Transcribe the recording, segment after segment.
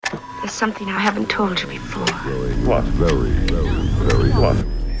There's something I haven't told you before. What? Very what?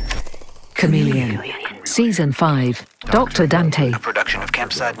 Chameleon. Season 5. Dr. Dante. A production of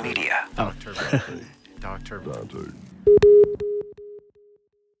Campside Media. Dr. Dante.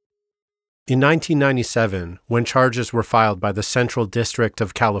 In 1997, when charges were filed by the Central District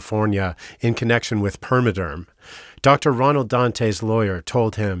of California in connection with Permaderm, Dr. Ronald Dante's lawyer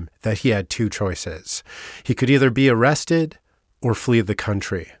told him that he had two choices. He could either be arrested or flee the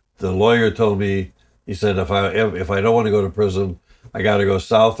country. The lawyer told me, he said, if I don't want to go to prison, I got to go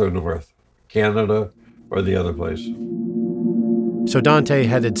south or north, Canada or the other place. So Dante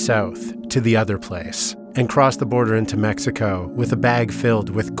headed south to the other place and crossed the border into Mexico with a bag filled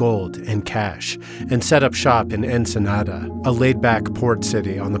with gold and cash and set up shop in Ensenada, a laid-back port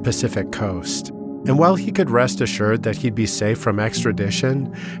city on the Pacific coast. And while he could rest assured that he'd be safe from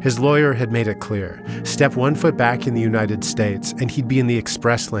extradition, his lawyer had made it clear, step one foot back in the United States and he'd be in the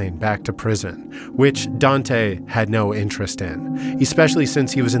express lane back to prison, which Dante had no interest in, especially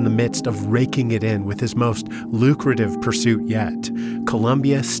since he was in the midst of raking it in with his most lucrative pursuit yet,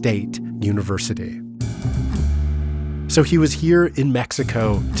 Columbia State University. So he was here in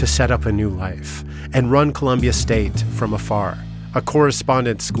Mexico to set up a new life and run Columbia State from afar. A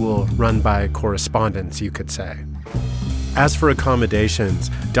correspondence school run by correspondents, you could say. As for accommodations,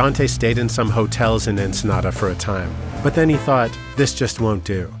 Dante stayed in some hotels in Ensenada for a time, but then he thought, this just won't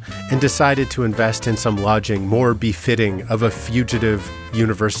do, and decided to invest in some lodging more befitting of a fugitive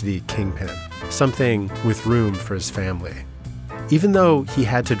university kingpin, something with room for his family. Even though he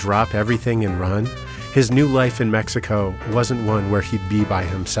had to drop everything and run, his new life in Mexico wasn't one where he'd be by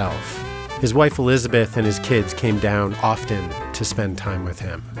himself. His wife Elizabeth and his kids came down often to spend time with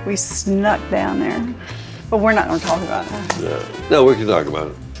him. We snuck down there, but we're not going to talk about it. No, we can talk about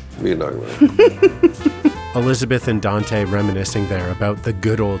it. We can talk about it. Elizabeth and Dante reminiscing there about the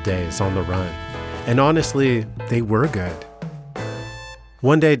good old days on the run. And honestly, they were good.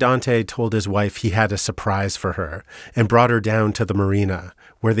 One day, Dante told his wife he had a surprise for her and brought her down to the marina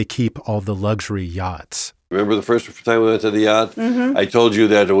where they keep all the luxury yachts. Remember the first time we went to the yacht? Mm-hmm. I told you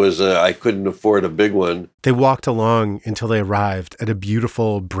that it was I couldn't afford a big one. They walked along until they arrived at a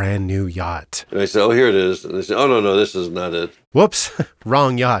beautiful brand new yacht. And I said, oh, here it is. And they said, oh, no, this is not it. Whoops,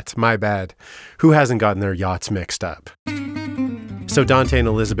 wrong yacht, my bad. Who hasn't gotten their yachts mixed up? So Dante and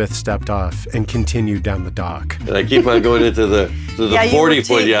Elizabeth stepped off and continued down the dock. And I keep on going into the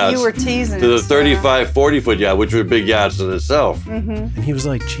 40-foot yachts. You were teasing to the 35, 40-foot yacht, which were big yachts in itself. Mm-hmm. And he was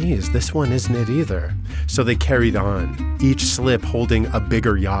like, geez, this one isn't it either. So they carried on, each slip holding a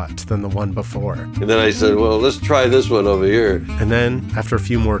bigger yacht than the one before. And then I said, well, let's try this one over here. And then, after a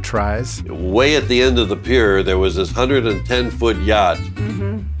few more tries... way at the end of the pier, there was this 110-foot yacht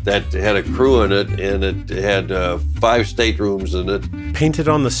that had a crew in it, and it had 5 staterooms in it. Painted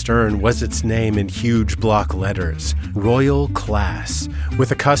on the stern was its name in huge block letters, Royal Class, with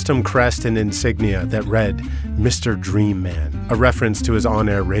a custom crest and insignia that read, Mr. Dream Man, a reference to his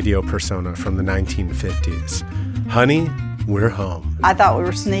on-air radio persona from the 1950s. Honey, we're home. I thought we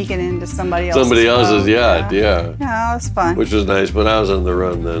were sneaking into somebody else's yacht, yeah. Yeah, it was fun. Which was nice, but I was on the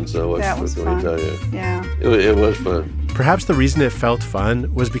run then, so what can I tell you? Yeah. It was fun. Perhaps the reason it felt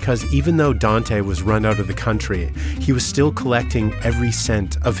fun was because even though Dante was run out of the country, he was still collecting every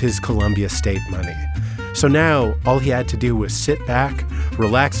cent of his Columbia State money. So now, all he had to do was sit back,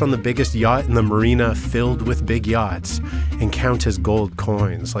 relax on the biggest yacht in the marina filled with big yachts, and count his gold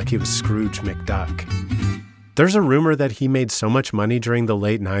coins like he was Scrooge McDuck. There's a rumor that he made so much money during the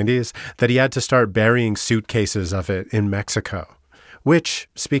late 90s that he had to start burying suitcases of it in Mexico. Which,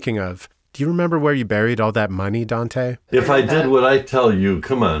 speaking of, do you remember where you buried all that money, Dante? If I did what I tell you,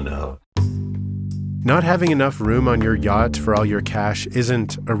 come on now. Not having enough room on your yacht for all your cash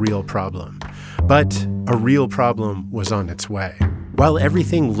isn't a real problem. But a real problem was on its way. While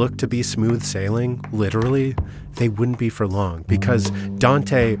everything looked to be smooth sailing, literally, they wouldn't be for long because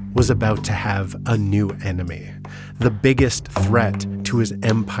Dante was about to have a new enemy. The biggest threat to his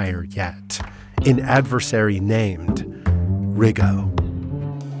empire yet. An adversary named Rigo.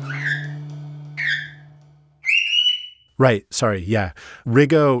 Right, sorry, yeah.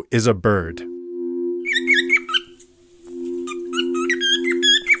 Rigo is a bird.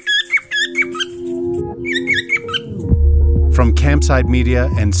 From Campside Media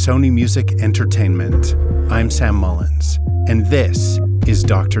and Sony Music Entertainment, I'm Sam Mullins, and this is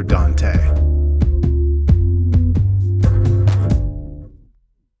Dr. Dante.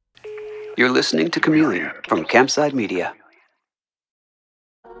 You're listening to Chameleon from Campside Media.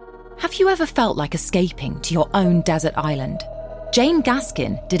 Have you ever felt like escaping to your own desert island? Jane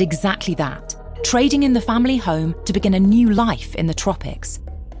Gaskin did exactly that, trading in the family home to begin a new life in the tropics.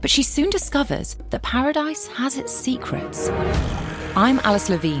 But she soon discovers that paradise has its secrets. I'm Alice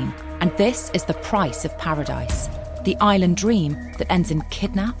Levine, and this is The Price of Paradise, the island dream that ends in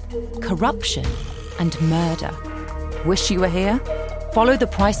kidnap, corruption, and murder. Wish you were here? Follow The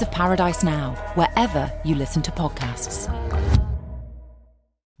Price of Paradise now, wherever you listen to podcasts.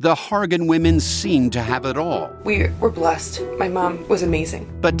 The Hargan women seemed to have it all. We were blessed. My mom was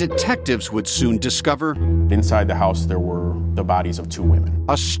amazing. But detectives would soon discover inside the house there were the bodies of 2 women.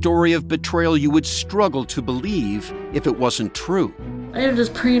 A story of betrayal you would struggle to believe if it wasn't true. I am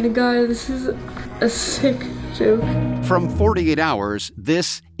just praying to God, this is a sick joke. From 48 Hours,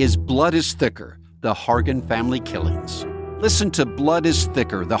 this is Blood is Thicker, the Hargan family killings. Listen to Blood is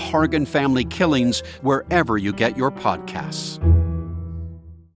Thicker, the Hargan family killings, wherever you get your podcasts.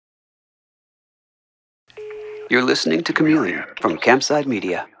 You're listening to Chameleon from Campside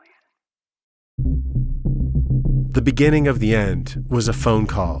Media. The beginning of the end was a phone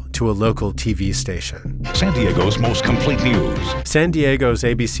call to a local TV station. San Diego's most complete news. San Diego's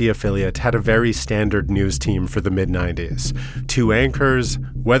ABC affiliate had a very standard news team for the mid-90s. 2 anchors,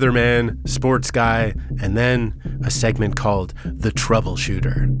 weatherman, sports guy, and then a segment called The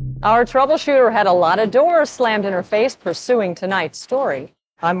Troubleshooter. Our troubleshooter had a lot of doors slammed in her face pursuing tonight's story.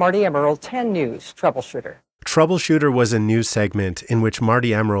 I'm Marty Emerald, 10 News Troubleshooter. Troubleshooter was a news segment in which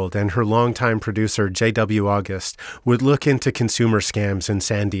Marty Emerald and her longtime producer J.W. August would look into consumer scams in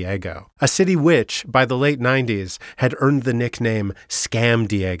San Diego, a city which, by the late 90s, had earned the nickname Scam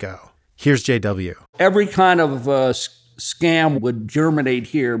Diego. Here's J.W. Every kind of scam would germinate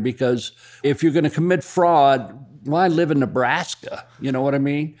here because if you're going to commit fraud, why live in Nebraska? You know what I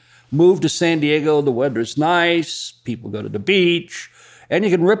mean? Move to San Diego, the weather's nice, people go to the beach, and you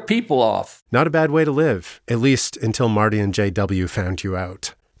can rip people off. Not a bad way to live, at least until Marty and JW found you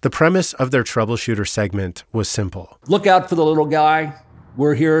out. The premise of their Troubleshooter segment was simple. Look out for the little guy.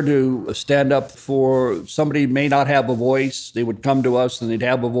 We're here to stand up for somebody who may not have a voice. They would come to us and they'd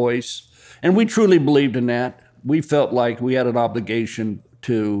have a voice. And we truly believed in that. We felt like we had an obligation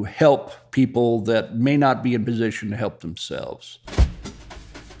to help people that may not be in position to help themselves.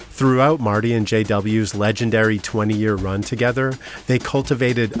 Throughout Marty and JW's legendary 20-year run together, they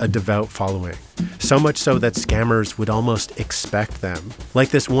cultivated a devout following. So much so that scammers would almost expect them. Like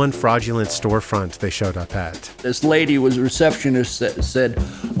this one fraudulent storefront they showed up at. This lady was a receptionist that said,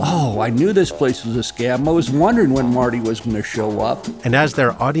 "Oh, I knew this place was a scam. I was wondering when Marty was going to show up." And as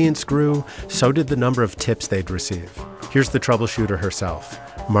their audience grew, so did the number of tips they'd receive. Here's the troubleshooter herself,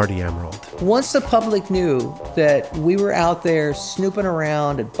 Marty Emerald. Once the public knew that we were out there snooping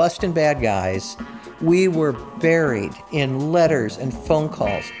around and busting bad guys, we were buried in letters and phone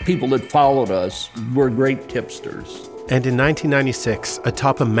calls. People that followed us were great tipsters. And in 1996,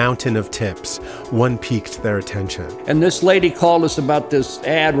 atop a mountain of tips, one piqued their attention. And this lady called us about this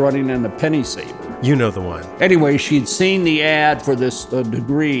ad running in the Penny Saver. You know the one. Anyway, she'd seen the ad for this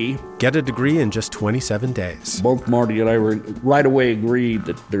degree. Get a degree in just 27 days. Both Marty and I were right away agreed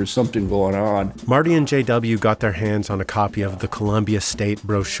that there's something going on. Marty and JW got their hands on a copy of the Columbia State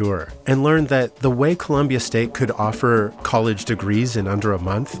brochure and learned that the way Columbia State could offer college degrees in under a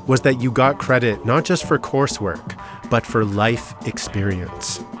month was that you got credit not just for coursework, but for life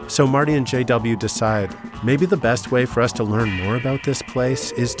experience. So Marty and JW decide maybe the best way for us to learn more about this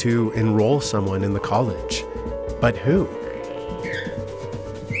place is to enroll someone in the college. But who?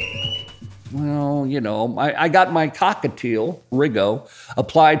 Well, you know, I got my cockatiel, Rigo,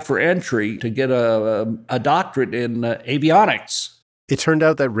 applied for entry to get a doctorate in avionics. It turned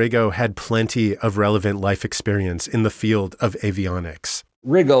out that Rigo had plenty of relevant life experience in the field of avionics.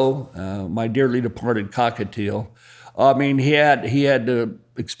 Rigo, my dearly departed cockatiel, I mean, he had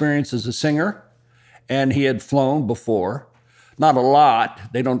experience as a singer, and he had flown before. Not a lot.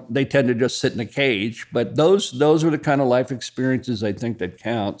 They tend to just sit in a cage, but those are the kind of life experiences I think that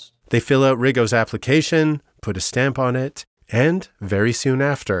counts. They fill out Rigo's application, put a stamp on it, and very soon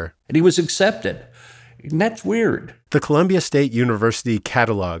after... And he was accepted. And that's weird. The Columbia State University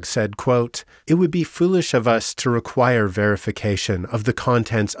catalog said, quote, "It would be foolish of us to require verification of the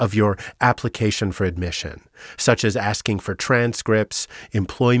contents of your application for admission, such as asking for transcripts,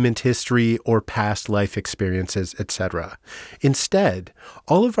 employment history, or past life experiences, etc. Instead,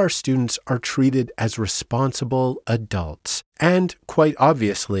 all of our students are treated as responsible adults and, quite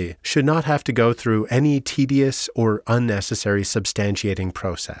obviously, should not have to go through any tedious or unnecessary substantiating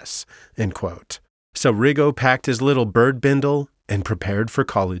process," end quote. So Rigo packed his little bird bindle and prepared for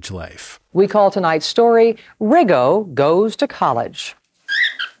college life. We call tonight's story, Rigo Goes to College.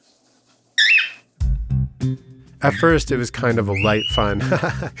 At first, it was kind of a light fun.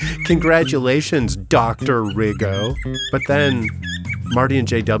 Congratulations, Dr. Rigo. But then Marty and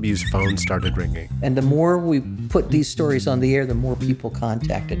JW's phone started ringing. And the more we put these stories on the air, the more people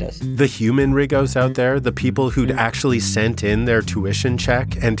contacted us. The human Rigos out there, the people who'd actually sent in their tuition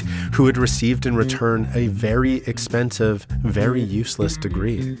check and who had received in return a very expensive, very useless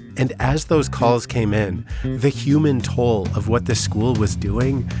degree. And as those calls came in, the human toll of what this school was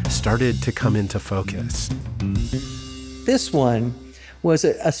doing started to come into focus. This one was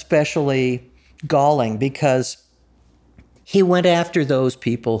especially galling because he went after those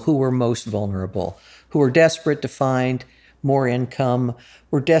people who were most vulnerable, who were desperate to find more income,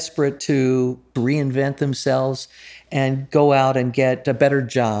 were desperate to reinvent themselves and go out and get a better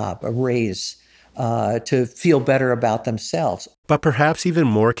job, a raise, to feel better about themselves. But perhaps even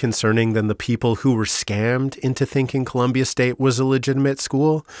more concerning than the people who were scammed into thinking Columbia State was a legitimate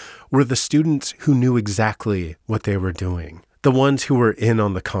school were the students who knew exactly what they were doing. The ones who were in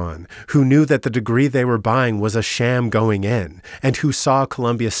on the con, who knew that the degree they were buying was a sham going in, and who saw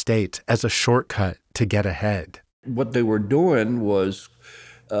Columbia State as a shortcut to get ahead. What they were doing was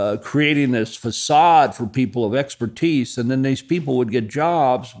creating this facade for people of expertise, and then these people would get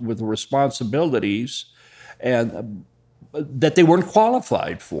jobs with responsibilities and that they weren't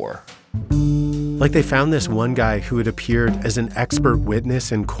qualified for. Like they found this one guy who had appeared as an expert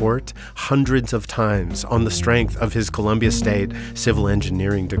witness in court hundreds of times on the strength of his Columbia State civil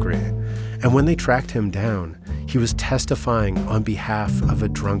engineering degree. And when they tracked him down, he was testifying on behalf of a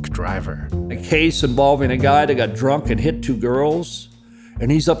drunk driver. A case involving a guy that got drunk and hit 2 girls,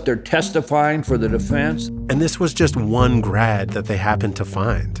 and he's up there testifying for the defense. And this was just one grad that they happened to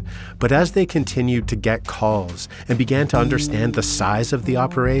find. But as they continued to get calls and began to understand the size of the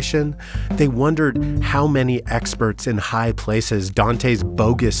operation, they wondered how many experts in high places Dante's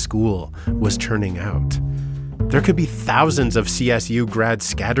bogus school was churning out. There could be thousands of CSU grads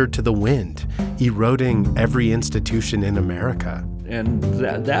scattered to the wind, eroding every institution in America. And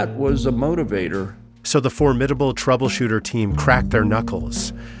that was a motivator. So the formidable Troubleshooter team cracked their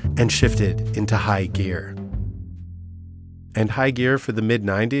knuckles and shifted into high gear. And high gear for the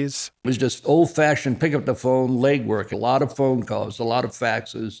mid-90s? It was just old-fashioned pick up the phone, legwork, a lot of phone calls, a lot of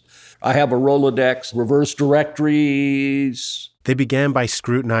faxes. I have a Rolodex, reverse directories. They began by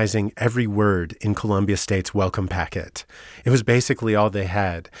scrutinizing every word in Columbia State's welcome packet. It was basically all they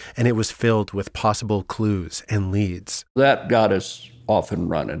had, and it was filled with possible clues and leads. That got us off and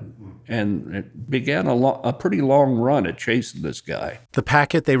running, and it began a pretty long run at chasing this guy. The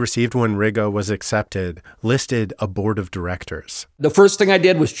packet they received when Rigo was accepted listed a board of directors. The first thing I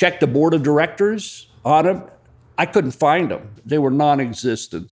did was check the board of directors on him. I couldn't find them. They were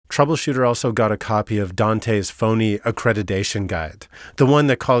non-existent. Troubleshooter also got a copy of Dante's phony accreditation guide, the one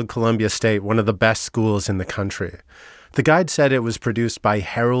that called Columbia State one of the best schools in the country. The guide said it was produced by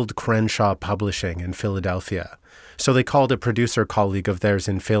Harold Crenshaw Publishing in Philadelphia. So they called a producer colleague of theirs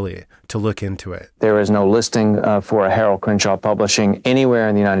in Philly to look into it. There is no listing for a Harold Crenshaw Publishing anywhere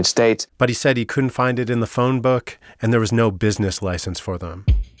in the United States. But he said he couldn't find it in the phone book, and there was no business license for them.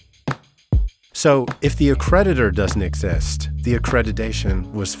 So if the accreditor doesn't exist, the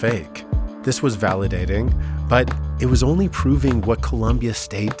accreditation was fake. This was validating, but it was only proving what Columbia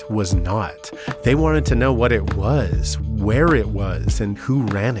State was not. They wanted to know what it was, where it was, and who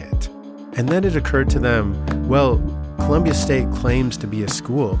ran it. And then it occurred to them, well, Columbia State claims to be a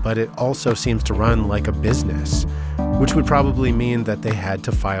school, but it also seems to run like a business, which would probably mean that they had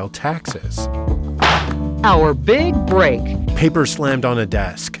to file taxes. Our big break. Paper slammed on a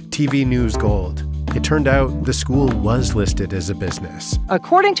desk, TV news gold. It turned out the school was listed as a business.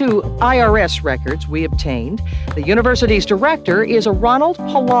 According to IRS records we obtained, the university's director is a Ronald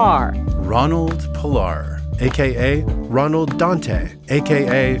Pilar. Ronald Pilar, a.k.a. Ronald Dante,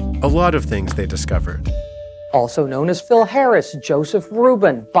 a.k.a. a lot of things they discovered. Also known as Phil Harris, Joseph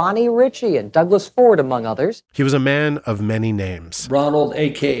Rubin, Bonnie Ritchie, and Douglas Ford, among others. He was a man of many names. Ronald,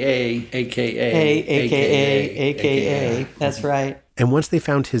 a.k.a., a.k.a. That's right. And once they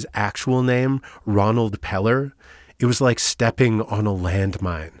found his actual name, Ronald Peller, it was like stepping on a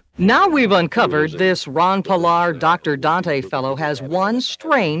landmine. Now we've uncovered this Ron Pilar, Dr. Dante fellow has one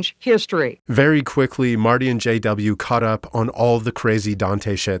strange history. Very quickly, Marty and JW caught up on all the crazy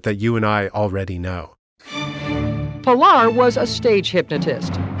Dante shit that you and I already know. Pilar was a stage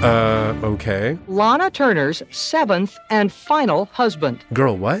hypnotist. Okay. Lana Turner's 7th and final husband.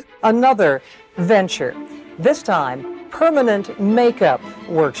 Girl, what? Another venture. This time, permanent makeup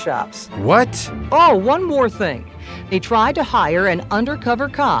workshops. What? Oh, one more thing. He tried to hire an undercover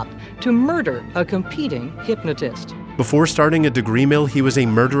cop to murder a competing hypnotist. Before starting a degree mill, he was a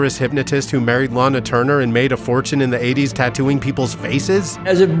murderous hypnotist who married Lana Turner and made a fortune in the 80s tattooing people's faces?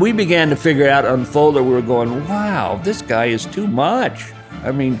 As we began to figure out, unfold it, we were going, wow, this guy is too much.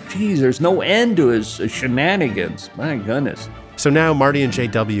 I mean, geez, there's no end to his shenanigans. My goodness. So now Marty and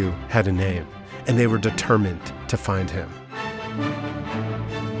JW had a name, and they were determined to find him.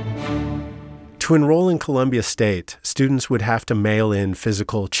 To enroll in Columbia State, students would have to mail in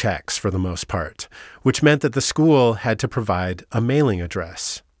physical checks for the most part, which meant that the school had to provide a mailing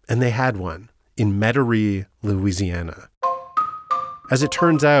address, and they had one in Metairie, Louisiana. As it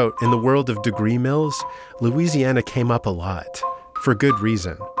turns out, in the world of degree mills, Louisiana came up a lot, for good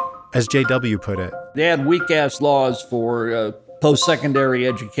reason. As JW put it, they had weak-ass laws for post-secondary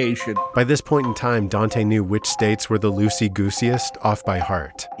education. By this point in time, Dante knew which states were the loosey-gooseyest off by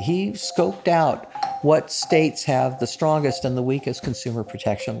heart. He scoped out what states have the strongest and the weakest consumer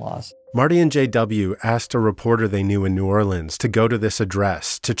protection laws. Marty and JW asked a reporter they knew in New Orleans to go to this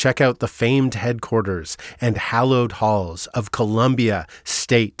address to check out the famed headquarters and hallowed halls of Columbia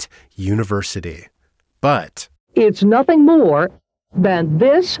State University. But it's nothing more than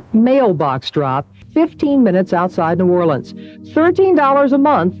this mailbox drop 15 minutes outside New Orleans. $13 a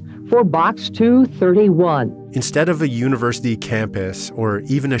month for Box 231. Instead of a university campus or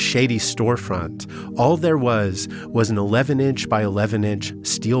even a shady storefront, all there was an 11-inch by 11-inch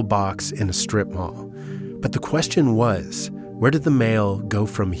steel box in a strip mall. But the question was, where did the mail go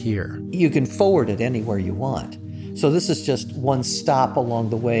from here? You can forward it anywhere you want. So this is just one stop along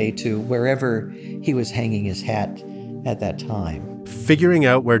the way to wherever he was hanging his hat at that time. Figuring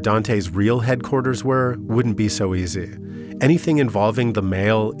out where Dante's real headquarters were wouldn't be so easy. Anything involving the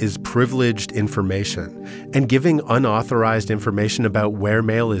mail is privileged information, and giving unauthorized information about where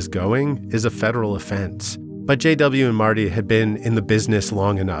mail is going is a federal offense. But JW and Marty had been in the business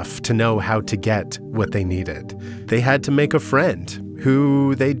long enough to know how to get what they needed. They had to make a friend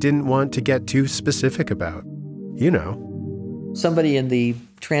who they didn't want to get too specific about. You know. Somebody in the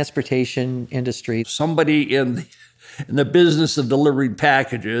transportation industry. Somebody in the business of delivering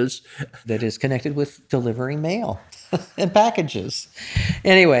packages. That is connected with delivering mail and packages.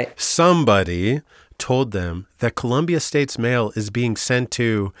 Anyway. Somebody told them that Columbia State's mail is being sent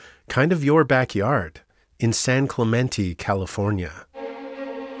to kind of your backyard in San Clemente, California.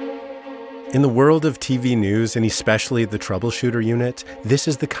 In the world of TV news, and especially the Troubleshooter unit, this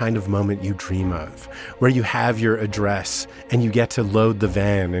is the kind of moment you dream of, where you have your address and you get to load the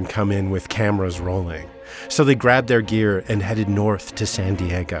van and come in with cameras rolling. So they grabbed their gear and headed north to San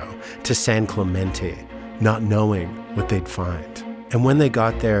Diego, to San Clemente, not knowing what they'd find. And when they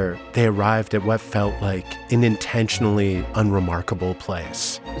got there, they arrived at what felt like an intentionally unremarkable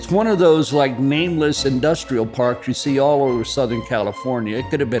place. It's one of those like nameless industrial parks you see all over Southern California. It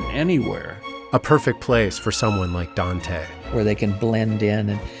could have been anywhere. A perfect place for someone like Dante. Where they can blend in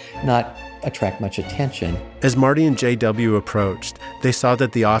and not attract much attention. As Marty and JW approached, they saw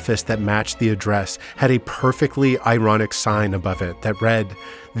that the office that matched the address had a perfectly ironic sign above it that read,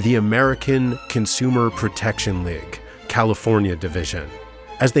 "The American Consumer Protection League, California Division."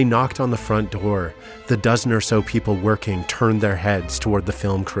 As they knocked on the front door, the dozen or so people working turned their heads toward the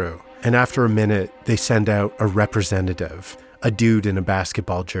film crew. And after a minute, they send out a representative, a dude in a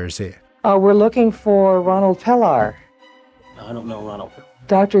basketball jersey. We're looking for Ronald Pellar. I don't know Ronald.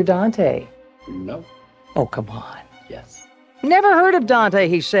 Dr. Dante. No. Oh, come on. Yes. Never heard of Dante,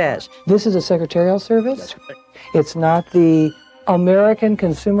 he says. This is a secretarial service? That's right. It's not the American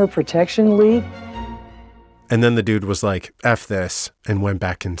Consumer Protection League? And then the dude was like, F this, and went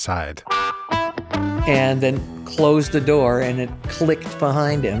back inside. And then closed the door, and it clicked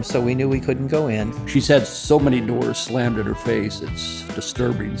behind him, so we knew we couldn't go in. She's had so many doors slammed in her face, it's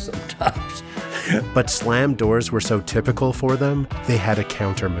disturbing sometimes. But slammed doors were so typical for them, they had a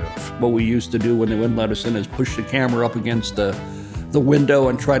counter move. What we used to do when they wouldn't let us in is push the camera up against the window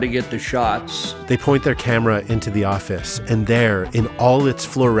and try to get the shots. They point their camera into the office, and there, in all its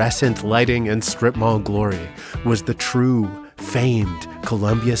fluorescent lighting and strip mall glory, was the true, famed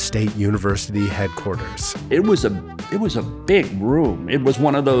Columbia State University headquarters. It was a big room. It was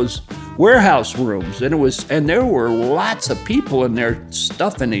one of those warehouse rooms, and there were lots of people in there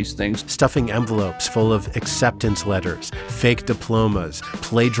stuffing these things. Stuffing envelopes full of acceptance letters, fake diplomas,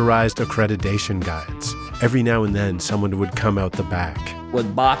 plagiarized accreditation guides. Every now and then, someone would come out the back.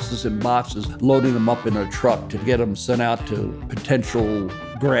 With boxes and boxes, loading them up in a truck to get them sent out to potential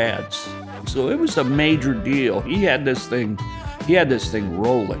grads. So it was a major deal. He had this thing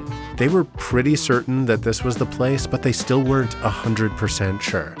rolling. They were pretty certain that this was the place, but they still weren't 100%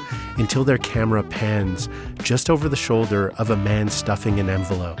 sure. until their camera pans just over the shoulder of a man stuffing an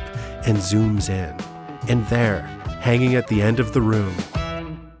envelope and zooms in. And there, hanging at the end of the room,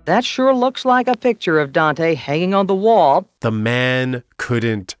 That sure looks like a picture of Dante hanging on the wall. the man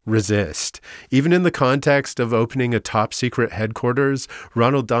couldn't resist. Even in the context of opening a top-secret headquarters,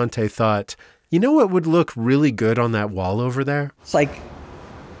 Ronald Dante thought, you know what would look really good on that wall over there? It's like,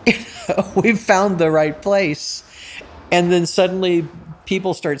 we've found the right place. And then suddenly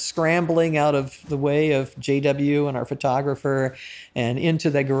people start scrambling out of the way of JW and our photographer and into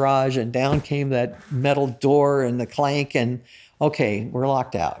the garage, and down came that metal door and the clank, and okay, we're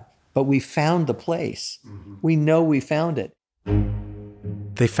locked out. But we found the place. We know we found it.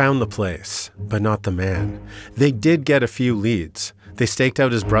 They found the place, but not the man. They did get a few leads. They staked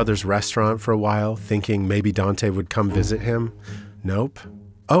out his brother's restaurant for a while, thinking maybe Dante would come visit him. Nope.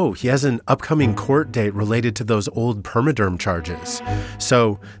 Oh, he has an upcoming court date related to those old permaderm charges.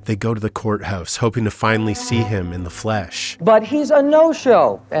 So they go to the courthouse, hoping to finally see him in the flesh. But he's a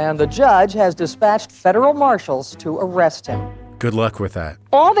no-show, and the judge has dispatched federal marshals to arrest him. Good luck with that.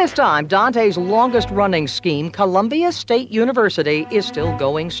 All this time, Dante's longest-running scheme, Columbia State University, is still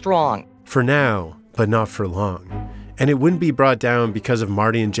going strong. For now, but not for long. And it wouldn't be brought down because of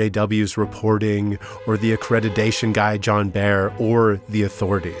Marty and JW's reporting or the accreditation guy John Baer or the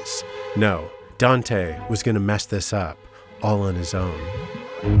authorities. No, Dante was going to mess this up all on his own.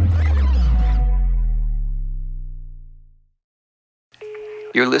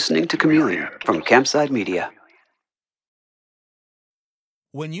 You're listening to Chameleon from Campside Media.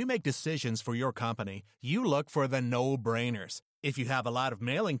 When you make decisions for your company, you look for the no-brainers. If you have a lot of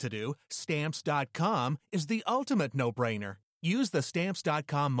mailing to do, Stamps.com is the ultimate no-brainer. Use the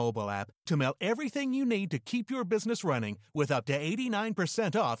Stamps.com mobile app to mail everything you need to keep your business running with up to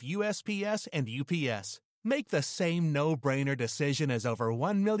 89% off USPS and UPS. Make the same no-brainer decision as over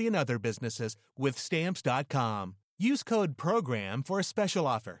 1 million other businesses with Stamps.com. Use code PROGRAM for a special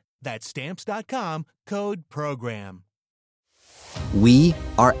offer. That's Stamps.com, code PROGRAM. We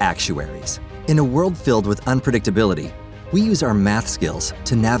are actuaries. In a world filled with unpredictability, we use our math skills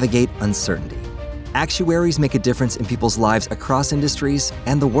to navigate uncertainty. Actuaries make a difference in people's lives across industries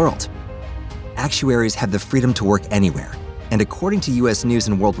and the world. Actuaries have the freedom to work anywhere, and according to U.S. News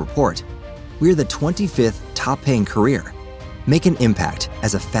 & World Report, we're the 25th top-paying career. Make an impact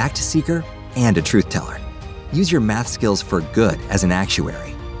as a fact seeker and a truth teller. Use your math skills for good as an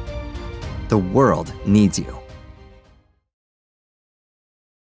actuary. The world needs you.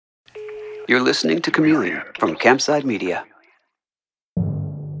 You're listening to Chameleon from Campside Media.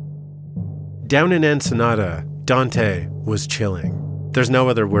 Down in Ensenada, Dante was chilling. There's no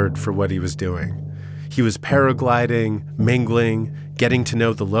other word for what he was doing. He was paragliding, mingling, getting to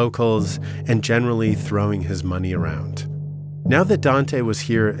know the locals, and generally throwing his money around. Now that Dante was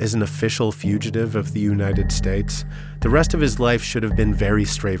here as an official fugitive of the United States, the rest of his life should have been very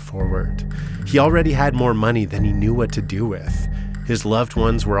straightforward. He already had more money than he knew what to do with. His loved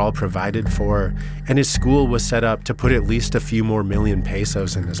ones were all provided for, and his school was set up to put at least a few more million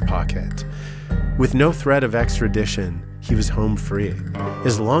pesos in his pocket. With no threat of extradition, he was home free.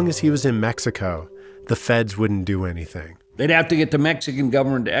 As long as he was in Mexico, the feds wouldn't do anything. They'd have to get the Mexican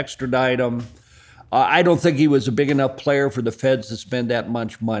government to extradite him. I don't think he was a big enough player for the feds to spend that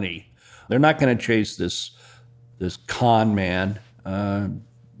much money. They're not going to chase this con man.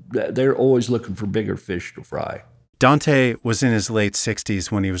 They're always looking for bigger fish to fry. Dante was in his late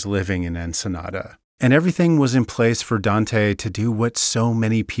 60s when he was living in Ensenada, and everything was in place for Dante to do what so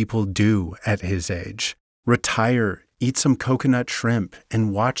many people do at his age: retire, eat some coconut shrimp,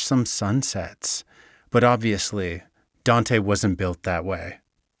 and watch some sunsets. But obviously, Dante wasn't built that way.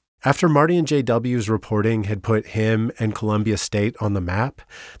 After Marty and JW's reporting had put him and Columbia State on the map,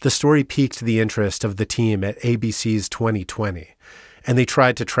 the story piqued the interest of the team at ABC's 2020, and they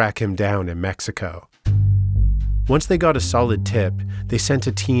tried to track him down in Mexico. Once they got a solid tip, they sent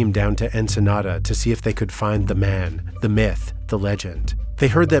a team down to Ensenada to see if they could find the man, the myth, the legend. They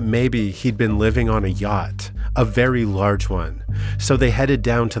heard that maybe he'd been living on a yacht, a very large one. So they headed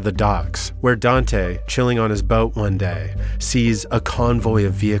down to the docks, where Dante, chilling on his boat one day, sees a convoy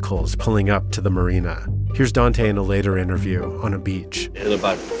of vehicles pulling up to the marina. Here's Dante in a later interview on a beach. And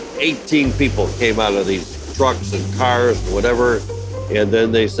about 18 people came out of these trucks and cars and whatever, and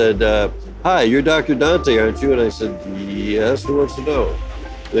then they said, "Hi, you're Dr. Dante, aren't you?" And I said, "Yes, who wants to know?"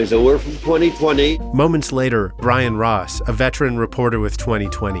 They said, "We're from 2020. Moments later, Brian Ross, a veteran reporter with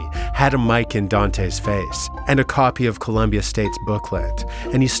 2020, had a mic in Dante's face and a copy of Columbia State's booklet,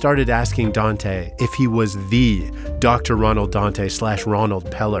 and he started asking Dante if he was the Dr. Ronald Dante / Ronald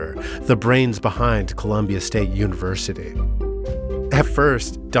Peller, the brains behind Columbia State University. At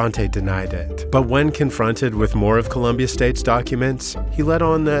first, Dante denied it, but when confronted with more of Columbia State's documents, he let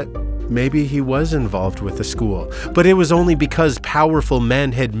on that maybe he was involved with the school, but it was only because powerful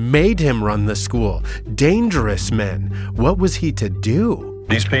men had made him run the school. Dangerous men. What was he to do?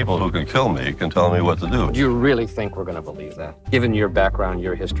 These people who can kill me can tell me what to do. Do you really think we're going to believe that, given your background,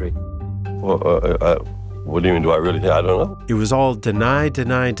 your history? Well, what do you mean, do I really? I don't know. It was all deny,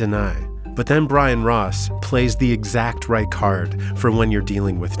 deny, deny. But then Brian Ross plays the exact right card for when you're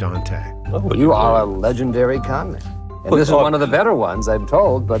dealing with Dante. Oh, you are a legendary con man. And this is one of the better ones, I'm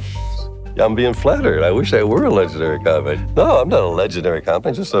told, but... I'm being flattered. I wish I were a legendary con man. No, I'm not a legendary con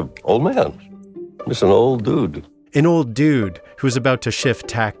man, just an old man. I'm just an old dude. An old dude who was about to shift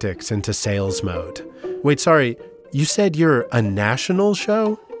tactics into sales mode. Wait, sorry, you said you're a national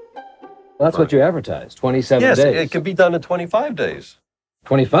show? Well, that's what you advertised, 27 days. Yes, it can be done in 25 days.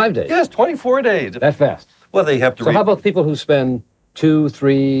 25 days? Yes, 24 days. That fast? Well, they have to... So how about people who spend 2,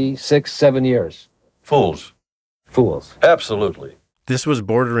 3, 6, 7 years? Fools. Fools. Absolutely. This was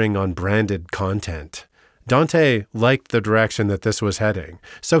bordering on branded content. Dante liked the direction that this was heading,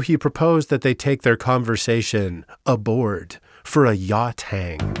 so he proposed that they take their conversation aboard for a yacht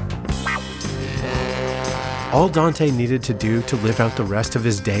hang. All Dante needed to do to live out the rest of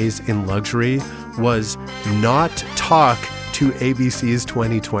his days in luxury was not talk to ABC's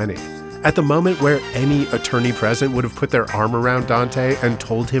 2020. At the moment where any attorney present would have put their arm around Dante and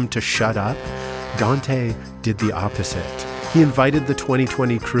told him to shut up, Dante did the opposite. He invited the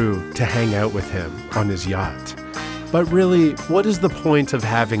 2020 crew to hang out with him on his yacht. But really, what is the point of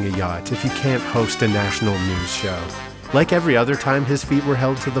having a yacht if you can't host a national news show? Like every other time his feet were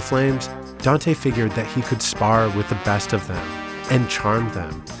held to the flames, Dante figured that he could spar with the best of them and charm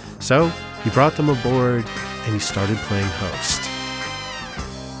them. So he brought them aboard and he started playing host.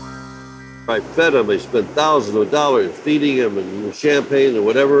 I fed him. I spent thousands of dollars feeding him and champagne and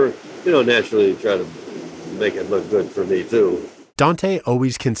whatever. Naturally try to make it look good for me too. Dante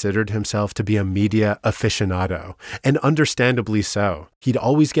always considered himself to be a media aficionado, and understandably so. He'd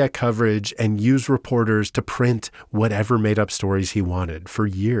always get coverage and use reporters to print whatever made-up stories he wanted for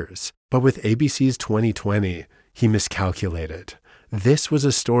years. But with ABC's 2020, he miscalculated. This was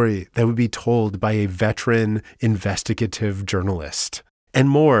a story that would be told by a veteran investigative journalist. And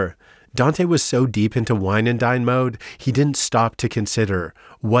more, Dante was so deep into wine and dine mode, he didn't stop to consider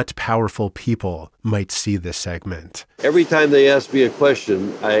what powerful people might see this segment. Every time they asked me a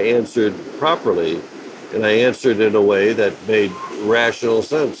question, I answered properly, and I answered in a way that made rational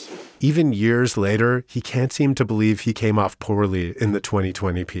sense. Even years later, he can't seem to believe he came off poorly in the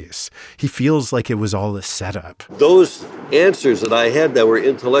 2020 piece. He feels like it was all a setup. Those answers that I had that were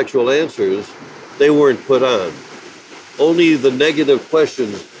intellectual answers, they weren't put on. Only the negative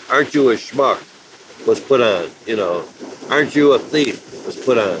questions, aren't you a schmuck, was put on, aren't you a thief, was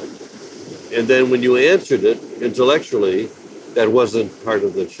put on. And then when you answered it intellectually, that wasn't part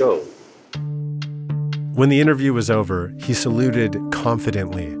of the show. When the interview was over, he saluted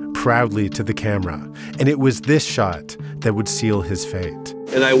confidently, proudly to the camera, and it was this shot that would seal his fate.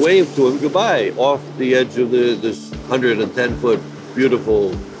 And I waved to him goodbye off the edge of this 110-foot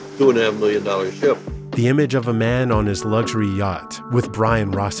beautiful $2.5 million ship. The image of a man on his luxury yacht with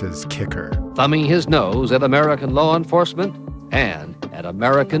Brian Ross's kicker. Thumbing his nose at American law enforcement and at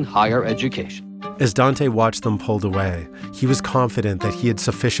American higher education. As Dante watched them pulled away, he was confident that he had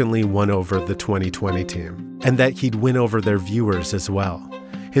sufficiently won over the 2020 team, and that he'd win over their viewers as well.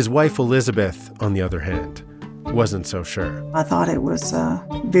 His wife Elizabeth, on the other hand, wasn't so sure. I thought it was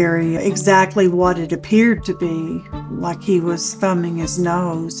very exactly what it appeared to be, like he was thumbing his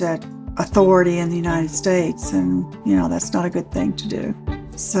nose at authority in the United States, and that's not a good thing to do.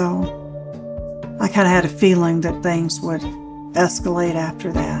 So I kind of had a feeling that things would escalate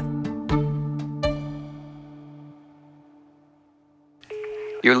after that.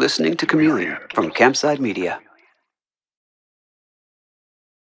 You're listening to Chameleon from Campside Media.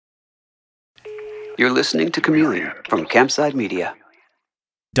 You're listening to Chameleon from Campside Media.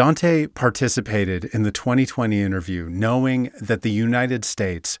 Dante participated in the 2020 interview knowing that the United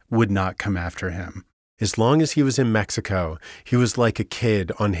States would not come after him. As long as he was in Mexico, he was like a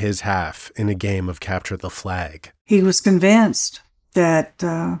kid on his half in a game of capture the flag. He was convinced that,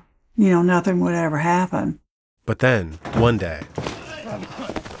 nothing would ever happen. But then, one day,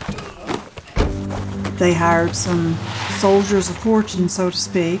 they hired some soldiers of fortune, so to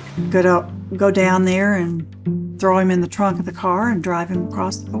speak, go down there and throw him in the trunk of the car and drive him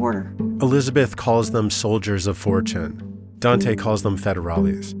across the border. Elizabeth calls them soldiers of fortune. Dante calls them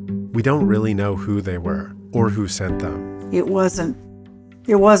federales. We don't really know who they were or who sent them. It wasn't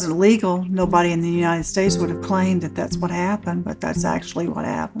It wasn't legal. Nobody in the United States would have claimed that that's what happened, but that's actually what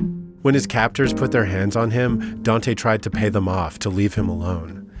happened. When his captors put their hands on him, Dante tried to pay them off to leave him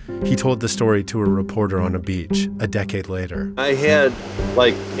alone. He told the story to a reporter on a beach a decade later. I had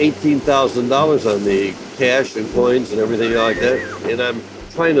like $18,000 on me, cash and coins and everything like that. And I'm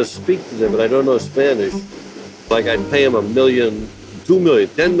trying to speak to them, but I don't know Spanish. Like I'd pay them $1 million, $2 million,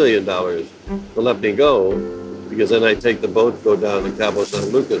 $10 million to let me go, because then I'd take the boat, go down to Cabo San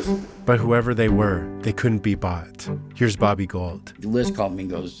Lucas. But whoever they were, they couldn't be bought. Here's Bobby Gold. Liz called me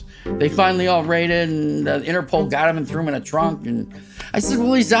and goes, they finally all raided, and Interpol got him and threw him in a trunk. And I said,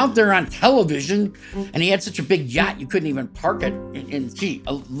 well, he's out there on television, and he had such a big yacht, you couldn't even park it. And gee,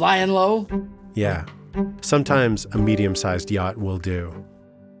 lying low? Yeah, sometimes a medium-sized yacht will do.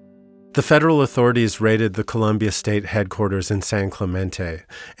 The federal authorities raided the Columbia State headquarters in San Clemente,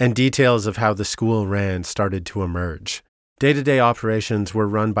 and details of how the school ran started to emerge. Day-to-day operations were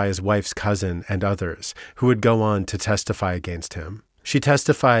run by his wife's cousin and others, who would go on to testify against him. She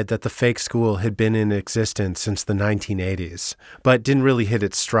testified that the fake school had been in existence since the 1980s, but didn't really hit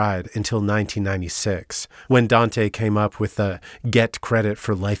its stride until 1996, when Dante came up with the get credit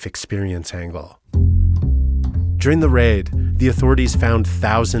for life experience angle. During the raid, the authorities found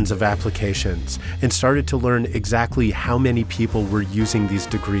thousands of applications and started to learn exactly how many people were using these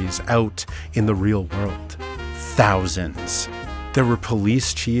degrees out in the real world. Thousands. There were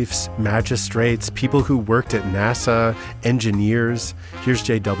police chiefs, magistrates, people who worked at NASA, engineers. Here's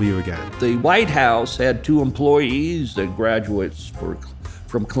JW again. The White House had 2 employees that graduates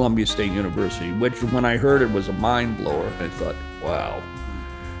from Columbia State University, which when I heard it was a mind blower. I thought, wow,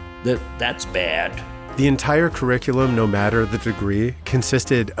 that's bad. The entire curriculum, no matter the degree,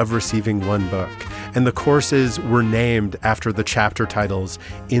 consisted of receiving one book, and the courses were named after the chapter titles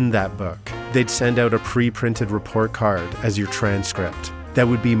in that book. They'd send out a pre-printed report card as your transcript. That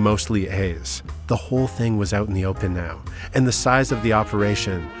would be mostly A's. The whole thing was out in the open now, and the size of the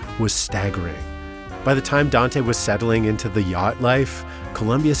operation was staggering. By the time Dante was settling into the yacht life,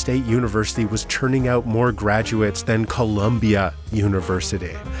 Columbia State University was churning out more graduates than Columbia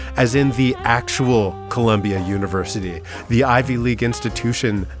University, as in the actual Columbia University, the Ivy League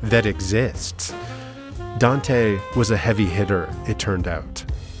institution that exists. Dante was a heavy hitter, it turned out.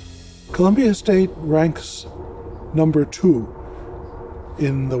 Columbia State ranks number 2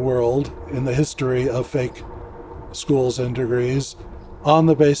 in the world in the history of fake schools and degrees on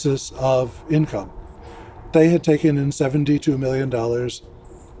the basis of income. They had taken in $72 million,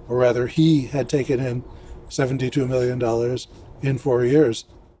 or rather he had taken in $72 million in 4 years.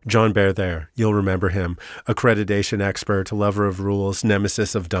 John Baer there, you'll remember him, accreditation expert, lover of rules,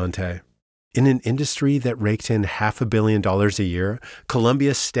 nemesis of Dante. In an industry that raked in $500 million a year,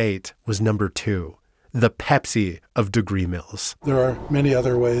 Columbia State was number 2, the Pepsi of degree mills. There are many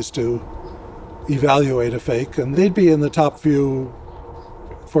other ways to evaluate a fake, and they'd be in the top few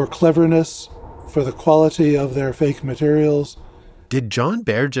for cleverness, for the quality of their fake materials. Did John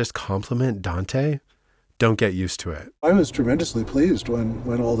Baer just compliment Dante? Don't get used to it. I was tremendously pleased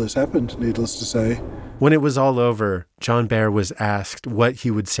when all this happened, needless to say. When it was all over, John Baer was asked what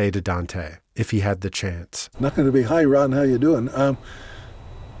he would say to Dante if he had the chance. Not going to be, hi, Ron, how you doing?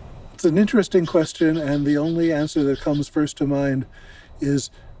 It's an interesting question, and the only answer that comes first to mind is,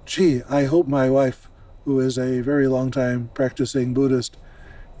 gee, I hope my wife, who is a very long time practicing Buddhist,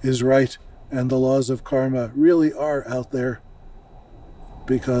 is right, and the laws of karma really are out there,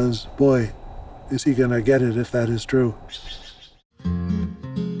 because, boy, is he going to get it if that is true.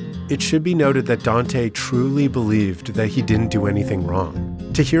 It should be noted that Dante truly believed that he didn't do anything wrong.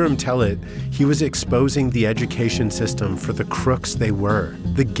 To hear him tell it, he was exposing the education system for the crooks they were,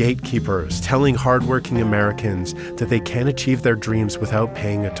 the gatekeepers telling hardworking Americans that they can't achieve their dreams without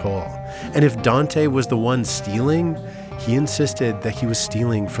paying a toll. And if Dante was the one stealing, he insisted that he was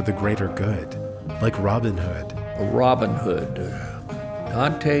stealing for the greater good, like Robin Hood. Robin Hood.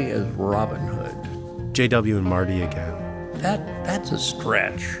 Dante as Robin Hood. JW and Marty again. That's a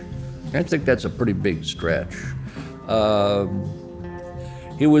stretch. I think that's a pretty big stretch.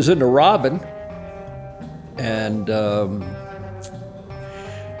 He was into Robin, and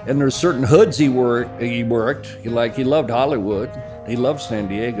there's certain hoods he worked. He loved Hollywood. He loved San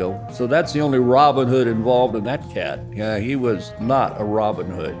Diego. So that's the only Robin Hood involved in that cat. Yeah, he was not a Robin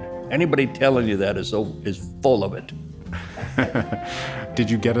Hood. Anybody telling you that is full of it. Did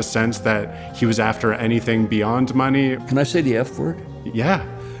you get a sense that he was after anything beyond money? Can I say the F word? Yeah.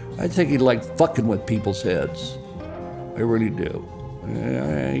 I think he liked fucking with people's heads. I really do.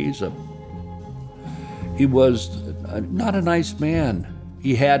 He was not a nice man.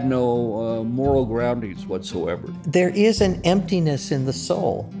 He had no moral groundings whatsoever. There is an emptiness in the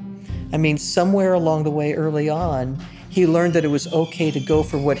soul. I mean, somewhere along the way early on, he learned that it was okay to go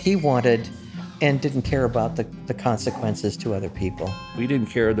for what he wanted and didn't care about the consequences to other people. We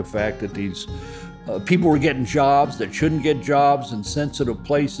didn't care the fact that these people were getting jobs that shouldn't get jobs in sensitive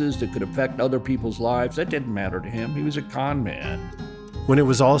places that could affect other people's lives. That didn't matter to him. He was a con man. When it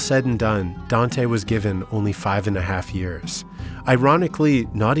was all said and done, Dante was given only 5.5 years. Ironically,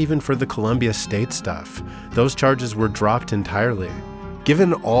 not even for the Columbia State stuff. Those charges were dropped entirely.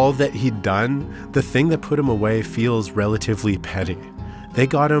 Given all that he'd done, the thing that put him away feels relatively petty. They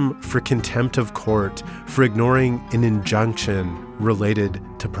got him for contempt of court for ignoring an injunction related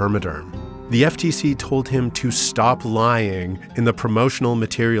to permaderm. The FTC told him to stop lying in the promotional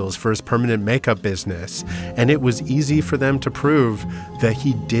materials for his permanent makeup business, and it was easy for them to prove that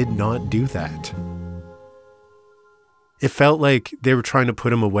he did not do that. It felt like they were trying to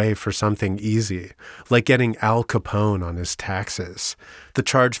put him away for something easy, like getting Al Capone on his taxes. The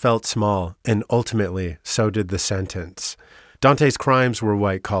charge felt small, and ultimately, so did the sentence. Dante's crimes were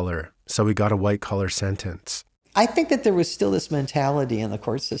white-collar, so he got a white-collar sentence. I think that there was still this mentality in the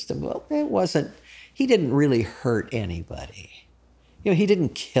court system. Well, he didn't really hurt anybody. He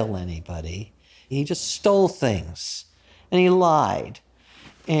didn't kill anybody. He just stole things, and he lied.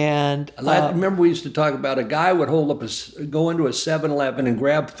 And I remember we used to talk about a guy would go into a 7-Eleven and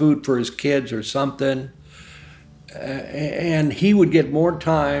grab food for his kids or something, and he would get more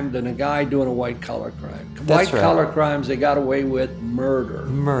time than a guy doing a white-collar crime. White-collar crimes, they got away with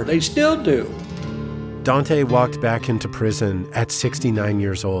murder. They still do. Dante walked back into prison at 69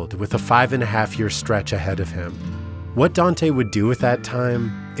 years old with a 5.5-year stretch ahead of him. What Dante would do with that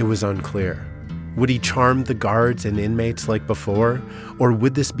time, it was unclear. Would he charm the guards and inmates like before, or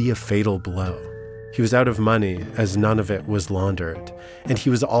would this be a fatal blow? He was out of money, as none of it was laundered, and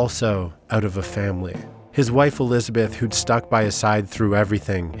he was also out of a family. His wife Elizabeth, who'd stuck by his side through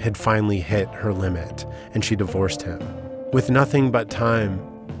everything, had finally hit her limit, and she divorced him. With nothing but time,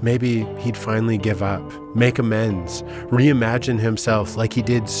 maybe he'd finally give up, make amends, reimagine himself like he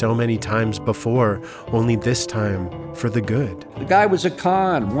did so many times before, only this time for the good. The guy was a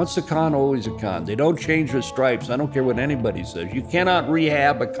con. Once a con, always a con. They don't change the stripes. I don't care what anybody says. You cannot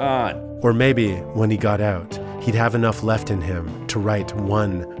rehab a con. Or maybe when he got out, he'd have enough left in him to write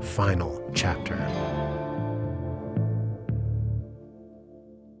one final chapter.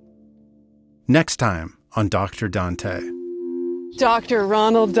 Next time on Dr. Dante. Dr.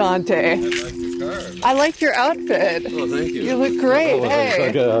 Ronald Dante. I like your outfit. Oh, thank you. You look great.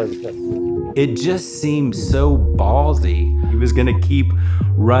 Hey. It just seems so ballsy. He was going to keep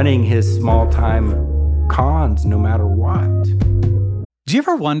running his small-time cons no matter what. Do you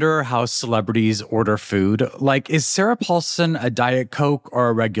ever wonder how celebrities order food? Like, is Sarah Paulson a Diet Coke or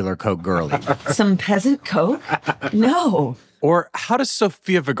a regular Coke girlie? Some peasant Coke? No. Or how does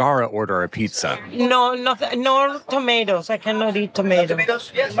Sofia Vergara order a pizza? No tomatoes. I cannot eat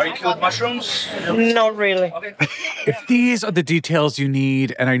tomatoes. Yes. Are you cool with mushrooms? Not really. If these are the details you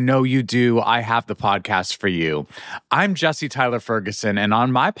need, and I know you do, I have the podcast for you. I'm Jesse Tyler Ferguson, and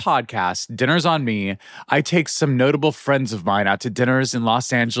on my podcast, Dinners on Me, I take some notable friends of mine out to dinners in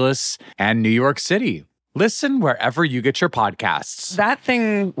Los Angeles and New York City. Listen wherever you get your podcasts. That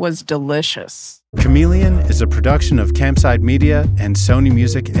thing was delicious. Chameleon is a production of Campside Media and Sony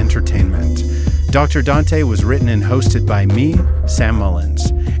Music Entertainment. Dr. Dante was written and hosted by me, Sam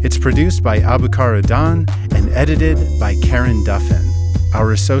Mullins. It's produced by Abukar Adan and edited by Karen Duffin.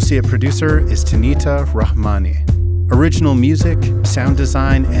 Our associate producer is Tanita Rahmani. Original music, sound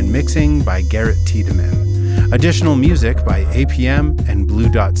design, and mixing by Garrett Tiedemann. Additional music by APM and Blue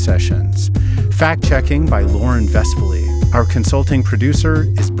Dot Sessions. Fact-checking by Lauren Vespoli. Our consulting producer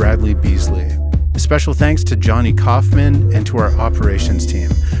is Bradley Beasley. Special thanks to Johnny Kaufman and to our operations team,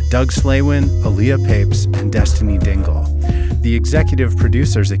 Doug Slaywin, Aaliyah Papes, and Destiny Dingle. The executive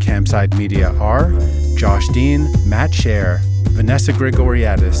producers at Campside Media are Josh Dean, Matt Scher, Vanessa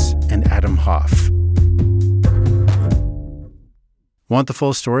Gregoriadis, and Adam Hoff. Want the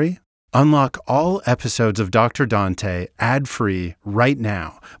full story? Unlock all episodes of Dr. Dante ad-free right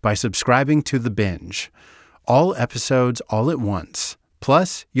now by subscribing to The Binge. All episodes all at once.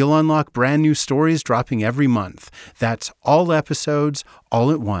 Plus, you'll unlock brand new stories dropping every month. That's all episodes, all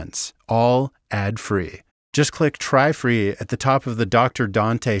at once, all ad-free. Just click Try Free at the top of the Dr.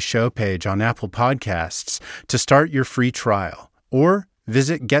 Dante show page on Apple Podcasts to start your free trial. Or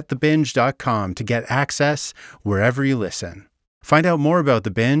visit getthebinge.com to get access wherever you listen. Find out more about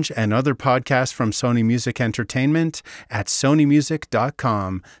The Binge and other podcasts from Sony Music Entertainment at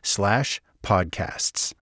sonymusic.com/podcasts.